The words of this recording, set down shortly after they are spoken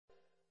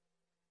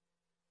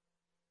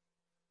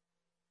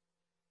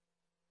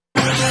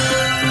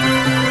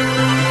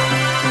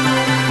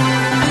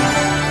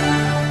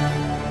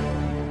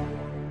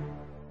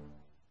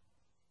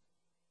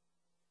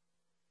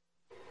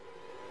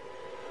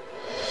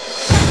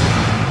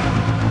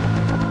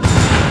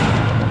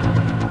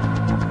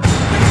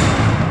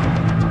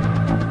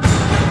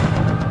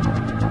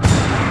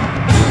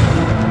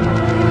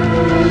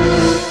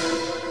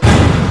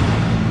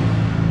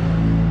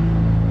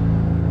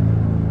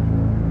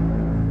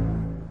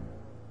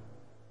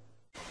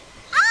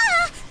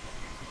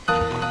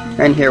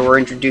And here we're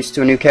introduced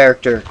to a new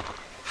character.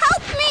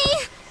 Help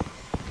me!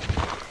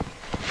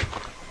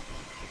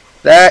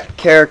 That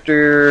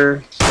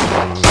character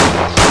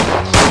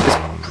is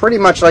pretty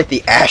much like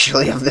the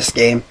Ashley of this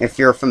game, if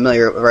you're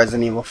familiar with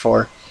Resident Evil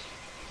 4.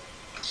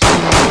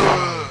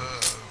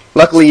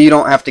 Luckily, you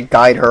don't have to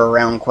guide her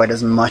around quite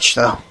as much,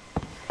 though.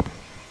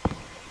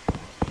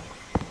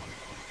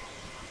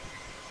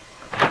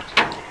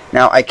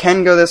 Now, I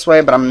can go this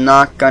way, but I'm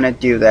not going to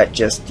do that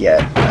just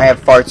yet. I have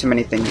far too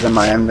many things in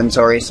my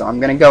inventory, so I'm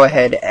going to go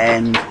ahead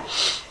and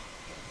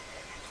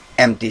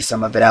empty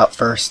some of it out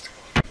first.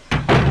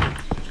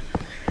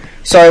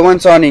 So I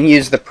went on and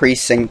used the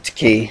precinct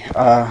key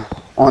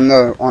on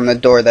the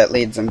door that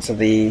leads into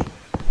the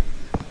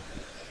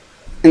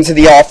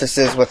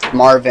offices with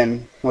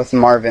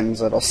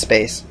Marvin's little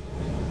space.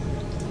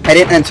 I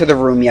didn't enter the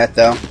room yet,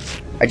 though.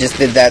 I just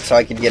did that so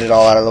I could get it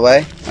all out of the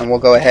way, and we'll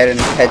go ahead and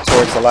head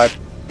towards the library.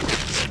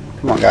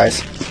 Come on,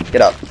 guys. Get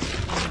up.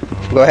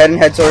 We'll go ahead and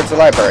head towards the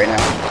library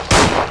now.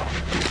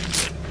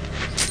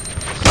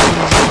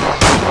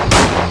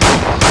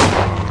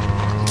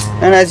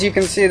 And as you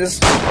can see, this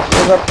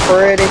is a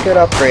pretty good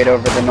upgrade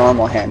over the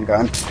normal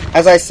handgun.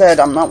 As I said,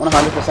 I'm not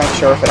 100%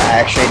 sure if it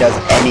actually does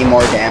any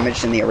more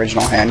damage than the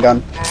original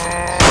handgun.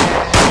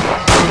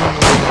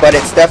 But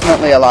it's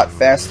definitely a lot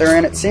faster,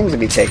 and it seems to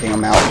be taking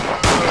them out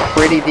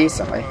pretty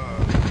decently.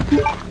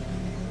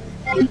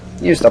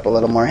 Used up a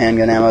little more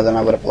handgun ammo than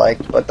I would have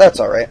liked, but that's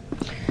alright.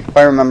 If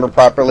I remember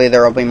properly,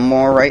 there will be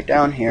more right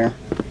down here.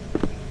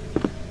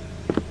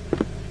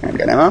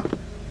 Handgun ammo?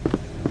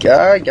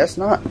 Yeah, I guess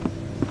not.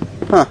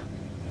 Huh.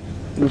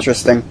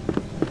 Interesting.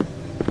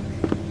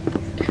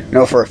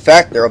 Know for a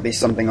fact there will be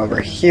something over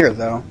here,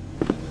 though.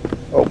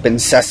 Open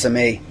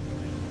sesame.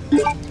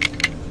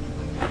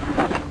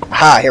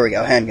 Ha! Here we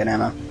go. Handgun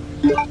ammo.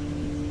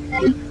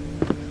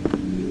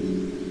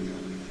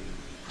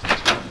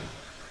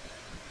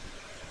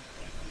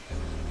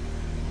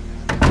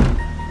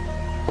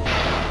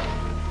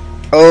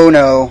 Oh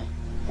no,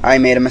 I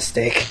made a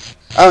mistake.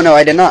 Oh no,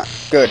 I did not.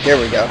 Good, here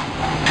we go.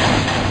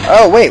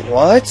 Oh wait,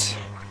 what?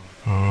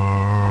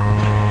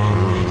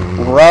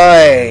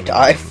 Right,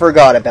 I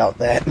forgot about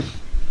that.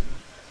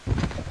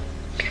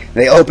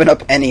 They open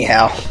up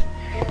anyhow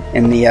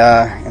in the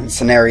in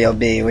scenario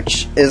B,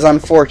 which is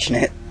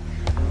unfortunate,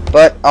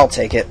 but I'll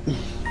take it.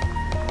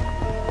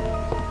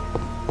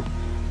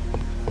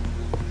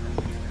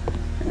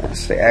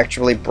 Yes, they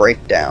actually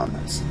break down.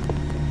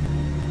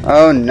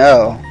 Oh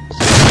no.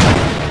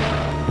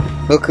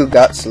 Look who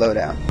got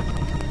Slowdown.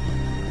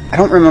 I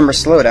don't remember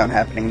Slowdown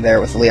happening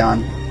there with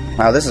Leon.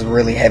 Wow, this is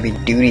really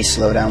heavy-duty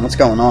Slowdown. What's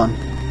going on?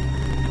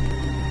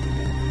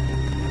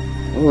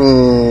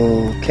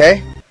 Ooh,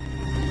 okay.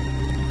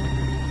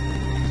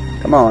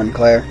 Come on,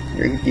 Claire.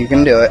 You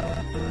can do it.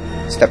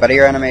 Step out of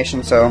your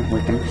animation so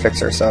we can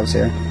fix ourselves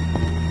here.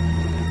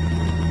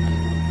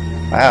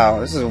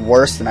 Wow, this is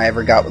worse than I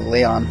ever got with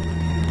Leon.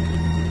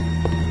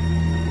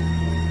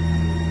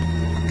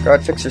 Go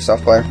ahead, fix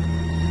yourself, Claire.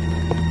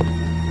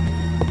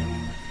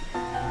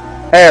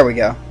 There we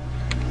go.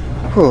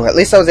 Whew, at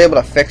least I was able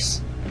to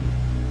fix...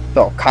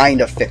 well,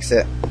 kind of fix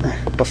it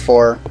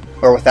before,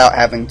 or without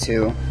having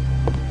to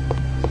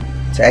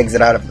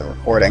exit out of the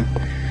recording.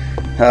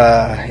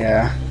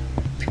 Yeah.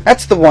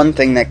 That's the one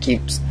thing that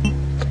keeps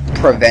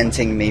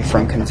preventing me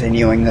from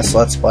continuing this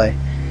Let's Play.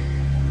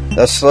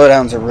 Those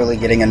slowdowns are really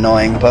getting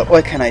annoying, but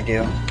what can I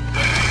do?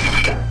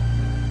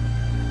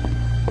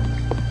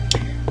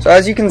 So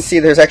as you can see,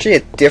 there's actually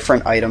a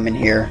different item in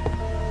here.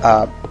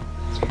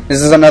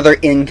 This is another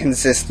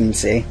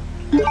inconsistency,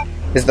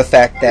 is the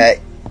fact that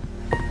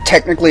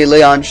technically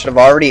Leon should have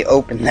already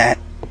opened that,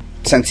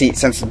 since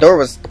the door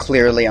was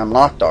clearly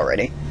unlocked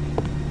already.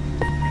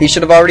 He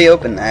should have already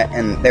opened that,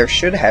 and there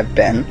should have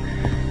been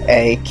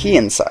a key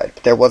inside,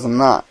 but there was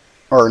not.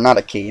 Or not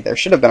a key, there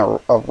should have been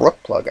a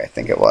rook plug, I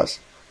think it was.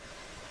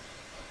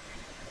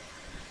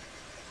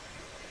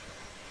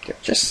 Okay,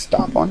 just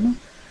stop on me.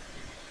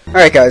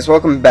 Alright guys,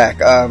 welcome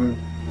back.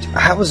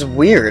 That was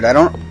weird. I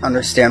don't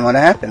understand what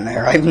happened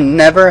there. I've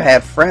never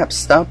had Fraps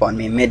stop on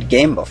me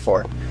mid-game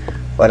before.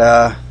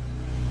 But,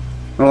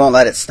 we won't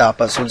let it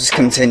stop us. We'll just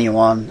continue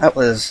on. That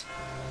was...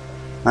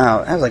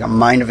 wow, that was like a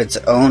mind of its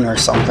own or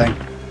something.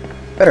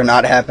 Better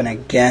not happen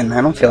again. I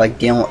don't feel like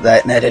dealing with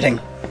that in editing.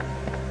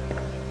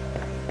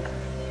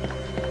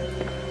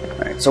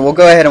 Alright, so we'll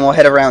go ahead and we'll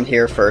head around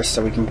here first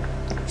so we can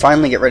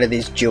finally get rid of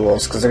these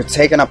jewels, because they're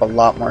taking up a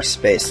lot more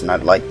space than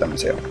I'd like them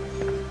to.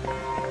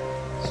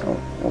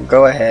 So we'll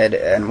go ahead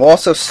and we'll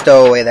also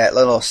stow away that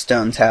little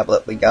stone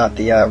tablet we got,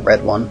 the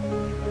red one.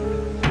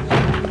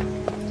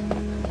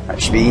 That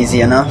should be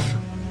easy enough.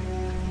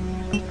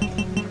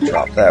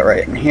 Drop that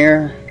right in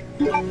here.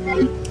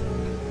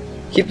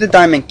 Keep the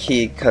diamond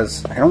key,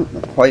 because I don't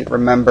quite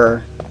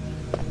remember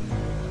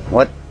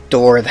what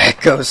door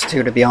that goes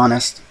to be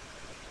honest.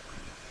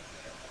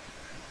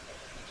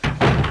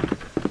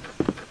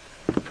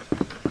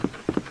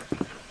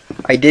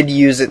 I did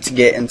use it to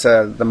get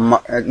into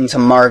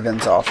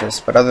Marvin's office,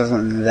 but other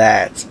than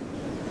that,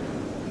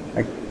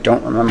 I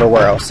don't remember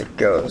where else it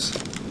goes.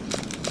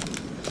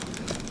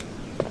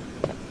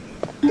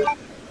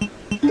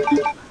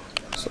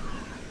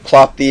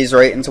 plop these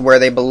right into where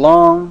they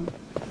belong.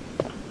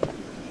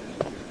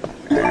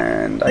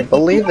 And I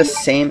believe the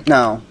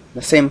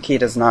same key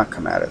does not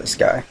come out of this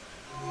guy.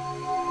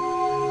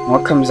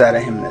 What comes out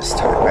of him this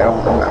time? I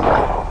don't remember.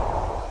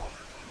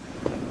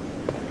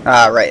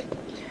 Ah, right.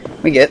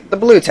 We get the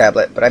blue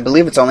tablet, but I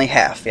believe it's only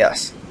half,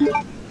 yes.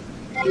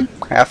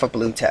 Half a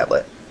blue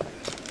tablet.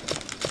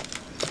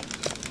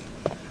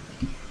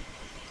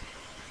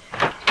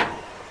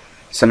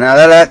 So now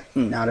that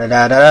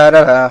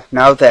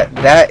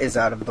that is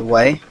out of the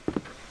way,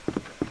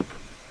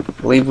 I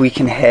believe we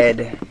can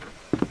head.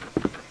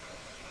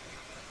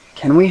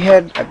 Can we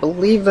head? I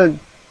believe the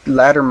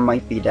ladder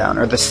might be down,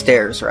 or the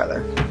stairs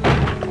rather.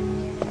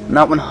 I'm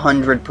not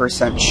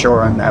 100%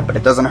 sure on that, but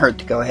it doesn't hurt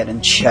to go ahead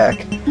and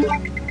check.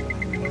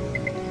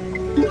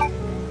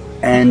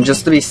 And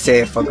just to be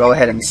safe, I'll go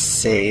ahead and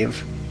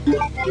save.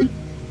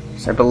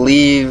 So I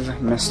believe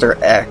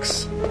Mr.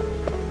 X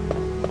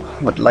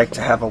would like to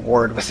have a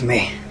word with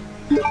me.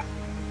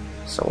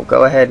 So we'll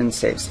go ahead and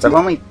save. Since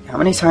how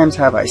many times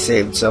have I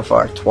saved so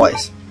far?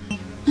 Twice.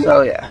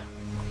 So yeah,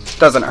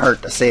 doesn't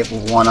hurt to save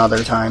one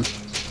other time.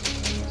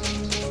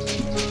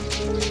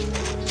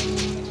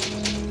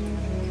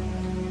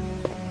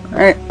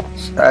 Alright,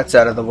 so that's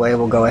out of the way.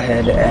 We'll go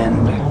ahead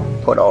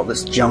and put all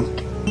this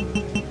junk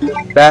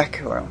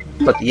back, or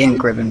put the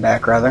ink ribbon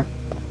back rather.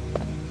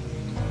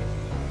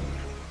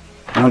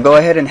 And we'll go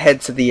ahead and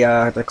head to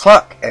the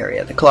clock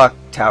area, the clock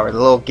tower, the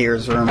little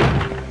gears room.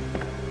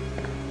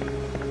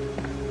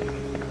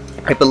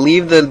 I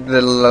believe the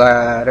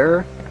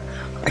ladder.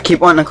 I keep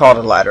wanting to call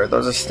it a ladder.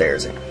 Those are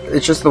stairs.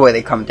 It's just the way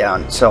they come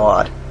down. It's so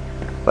odd.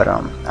 But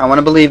I want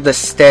to believe the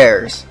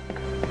stairs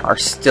are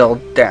still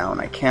down.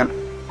 I can't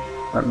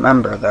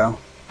remember though.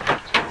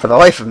 For the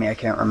life of me, I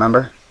can't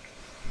remember.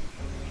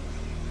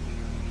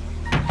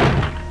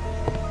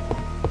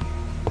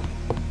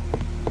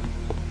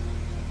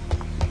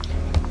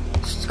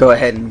 Let's go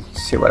ahead and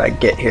see what I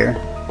get here.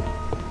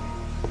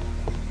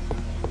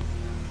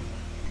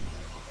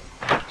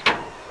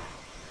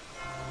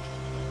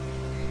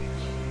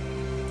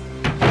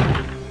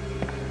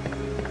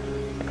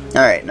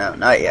 Alright, no,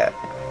 not yet.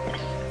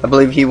 I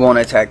believe he won't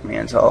attack me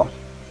until...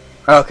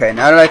 Okay,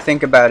 now that I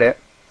think about it,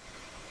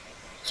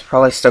 it's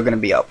probably still going to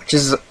be up, which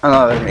is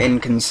another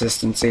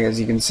inconsistency, as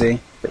you can see.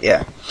 But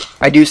yeah,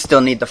 I do still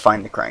need to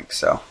find the crank,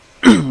 so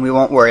we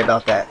won't worry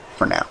about that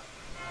for now.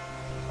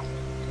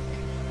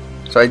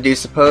 So I do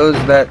suppose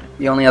that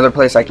the only other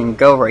place I can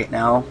go right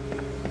now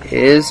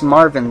is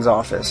Marvin's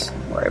office,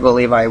 where I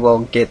believe I will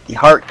get the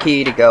heart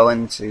key to go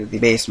into the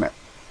basement.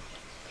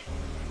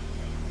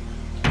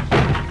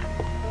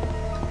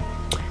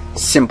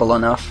 Simple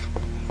enough.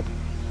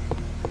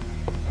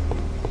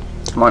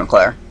 Come on,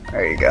 Claire.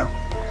 There you go.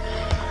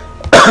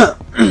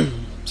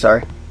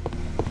 Sorry.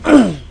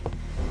 The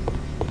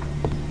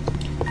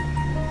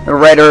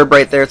red herb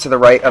right there to the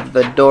right of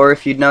the door,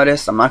 if you'd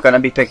notice. I'm not going to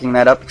be picking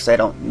that up because I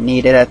don't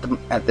need it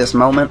at this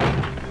moment.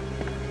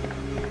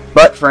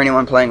 But for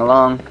anyone playing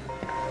along,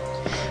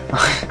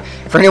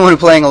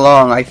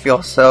 I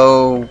feel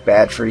so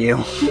bad for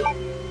you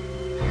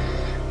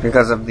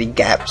because of the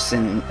gaps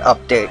in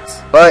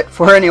updates. But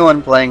for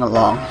anyone playing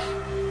along,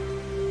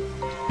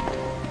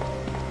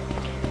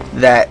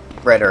 that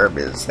red herb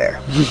is there.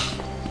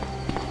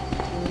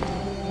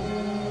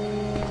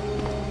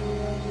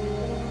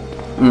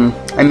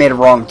 I made a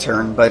wrong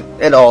turn, but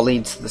it all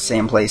leads to the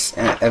same place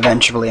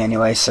eventually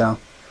anyway, so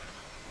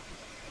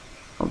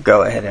I'll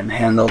go ahead and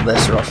handle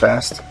this real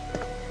fast.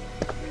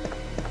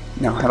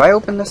 Now, have I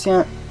opened this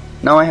yet?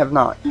 No, I have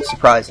not,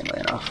 surprisingly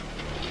enough.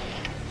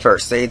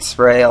 First aid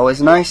spray,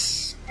 always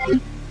nice.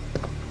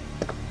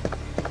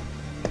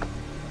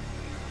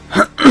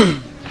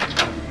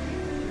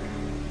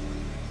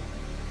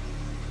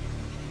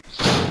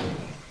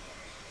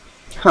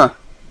 Huh.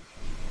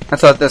 I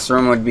thought this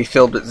room would be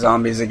filled with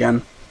zombies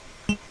again.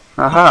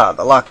 Aha,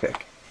 the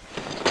lockpick.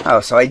 Oh,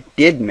 so I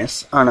did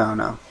miss... Oh,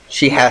 no.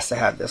 She has to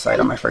have this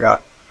item, I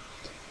forgot.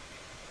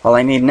 All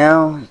I need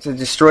now to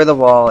destroy the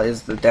wall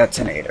is the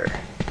detonator.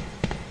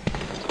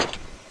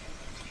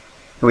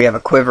 We have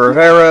a quiver of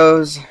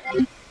arrows,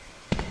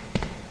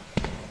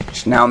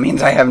 which now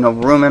means I have no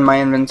room in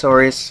my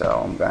inventory,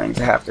 so I'm going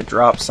to have to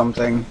drop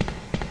something.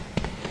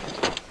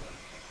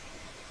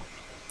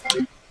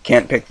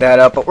 Can't pick that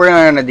up, but we're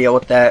not going to deal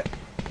with that.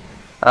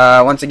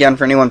 Once again,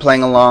 for anyone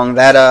playing along,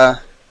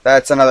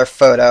 that's another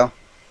photo.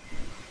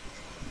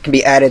 It can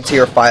be added to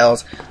your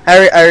files.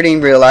 I already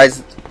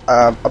realized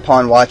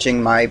upon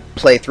watching my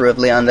playthrough of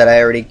Leon that I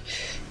already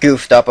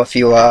goofed up a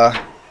few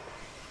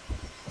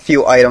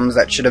items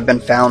that should have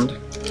been found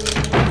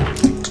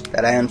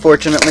that I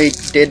unfortunately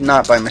did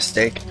not by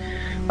mistake.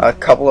 A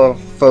couple of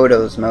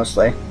photos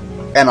mostly,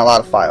 and a lot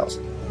of files.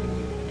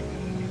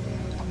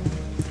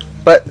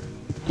 But,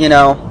 you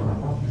know,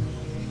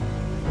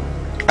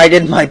 I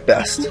did my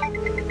best.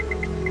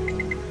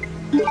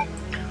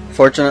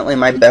 Fortunately,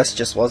 my best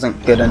just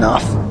wasn't good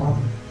enough.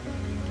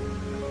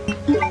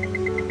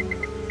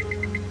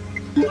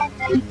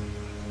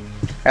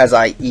 As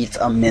I eat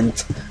a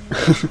mint.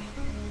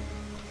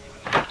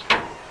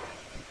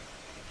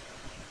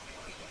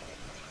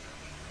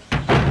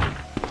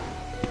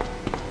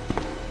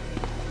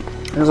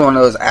 Here's one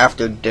of those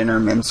after dinner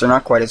mints. They're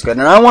not quite as good.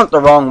 And I went the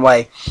wrong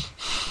way.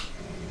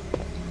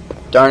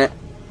 Darn it.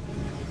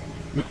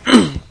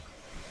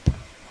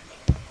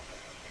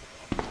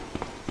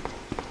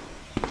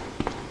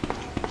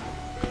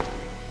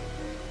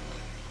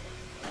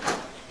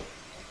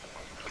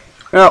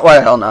 No, why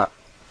the hell not?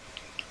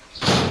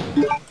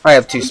 I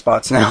have 2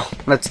 spots now.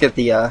 Let's get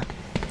the,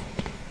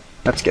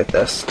 let's get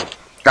this.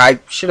 I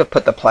should have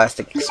put the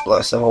plastic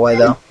explosive away,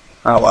 though.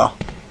 Oh, well.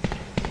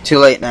 Too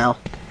late now.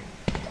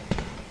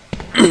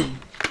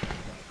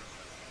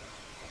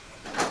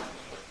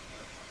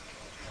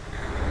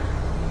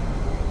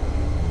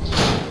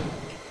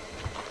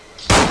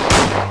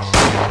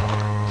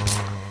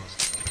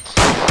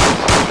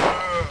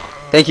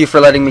 Thank you for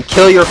letting me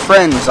kill your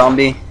friend,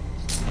 zombie.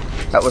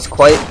 That was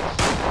quite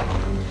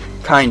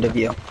kind of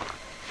you.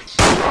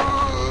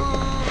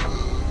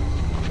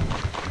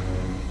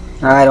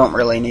 I don't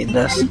really need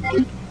this. See.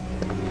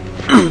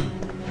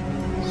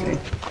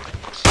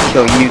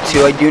 Kill you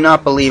too. I do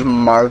not believe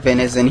Marvin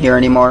is in here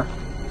anymore.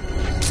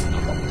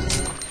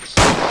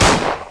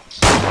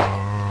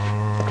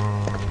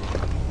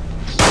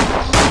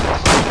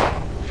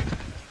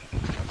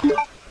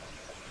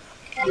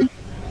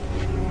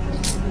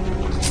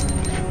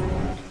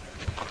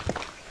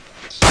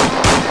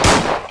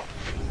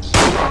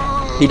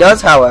 He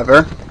does,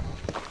 however,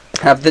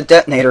 have the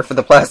detonator for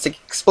the plastic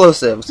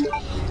explosives.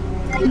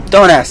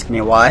 Don't ask me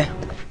why.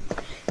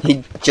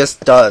 He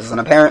just does, and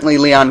apparently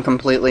Leon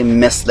completely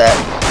missed that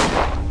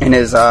in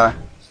his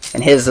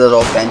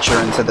little venture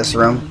into this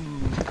room.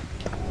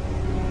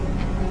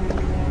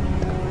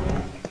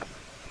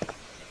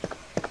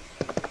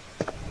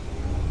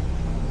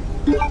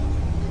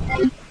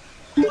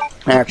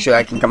 Actually,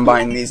 I can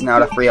combine these now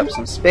to free up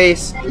some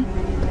space.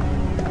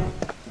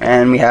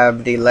 And we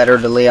have the letter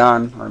to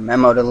Leon, or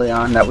memo to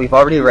Leon, that we've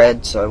already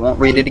read, so I won't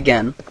read it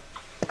again.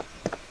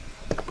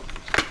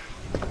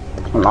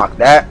 Unlock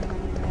that.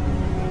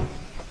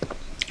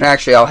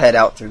 Actually, I'll head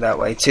out through that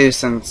way too,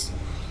 since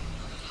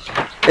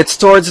it's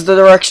towards the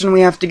direction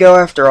we have to go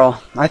after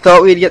all. I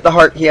thought we'd get the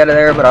heart key out of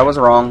there, but I was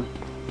wrong.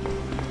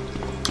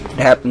 It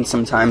happens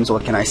sometimes,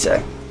 what can I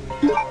say?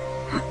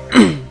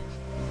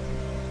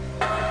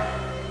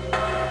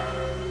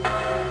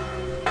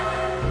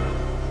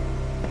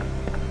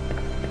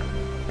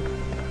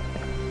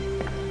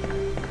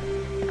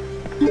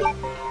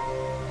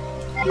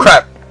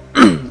 Crap!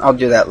 I'll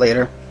do that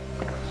later.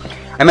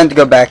 I meant to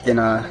go back and,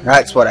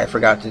 that's what I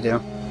forgot to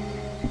do.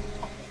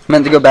 I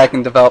meant to go back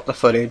and develop the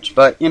footage,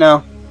 but, you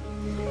know,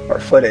 or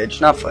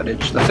footage, not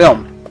footage, the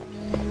film.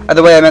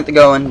 Either way, I meant to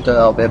go and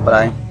develop it, but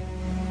I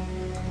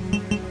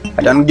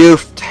done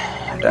goofed.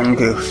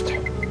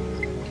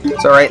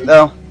 It's alright,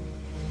 though.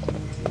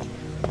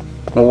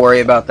 We'll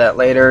worry about that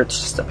later. It's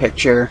just a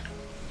picture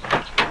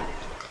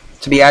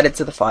to be added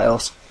to the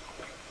files.